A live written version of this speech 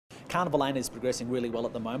Carnival Lane is progressing really well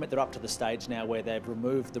at the moment. They're up to the stage now where they've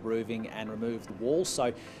removed the roofing and removed the walls,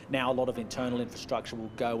 so now a lot of internal infrastructure will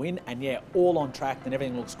go in, and yeah, all on track, and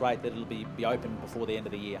everything looks great that it'll be open before the end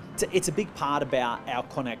of the year. It's a big part about our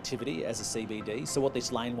connectivity as a CBD, so what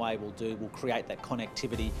this laneway will do will create that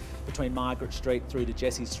connectivity between Margaret Street through to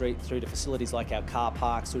Jessie Street, through to facilities like our car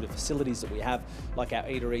parks, through to facilities that we have like our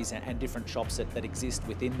eateries and different shops that exist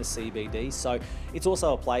within the CBD. So it's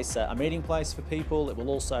also a place, a meeting place for people. It will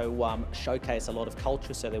also showcase a lot of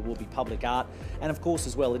culture, so there will be public art, and of course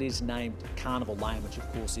as well it is named Carnival Lane, which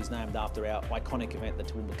of course is named after our iconic event, the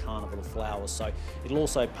Toowoomba Carnival of Flowers, so it'll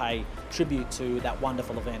also pay tribute to that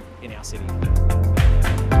wonderful event in our city.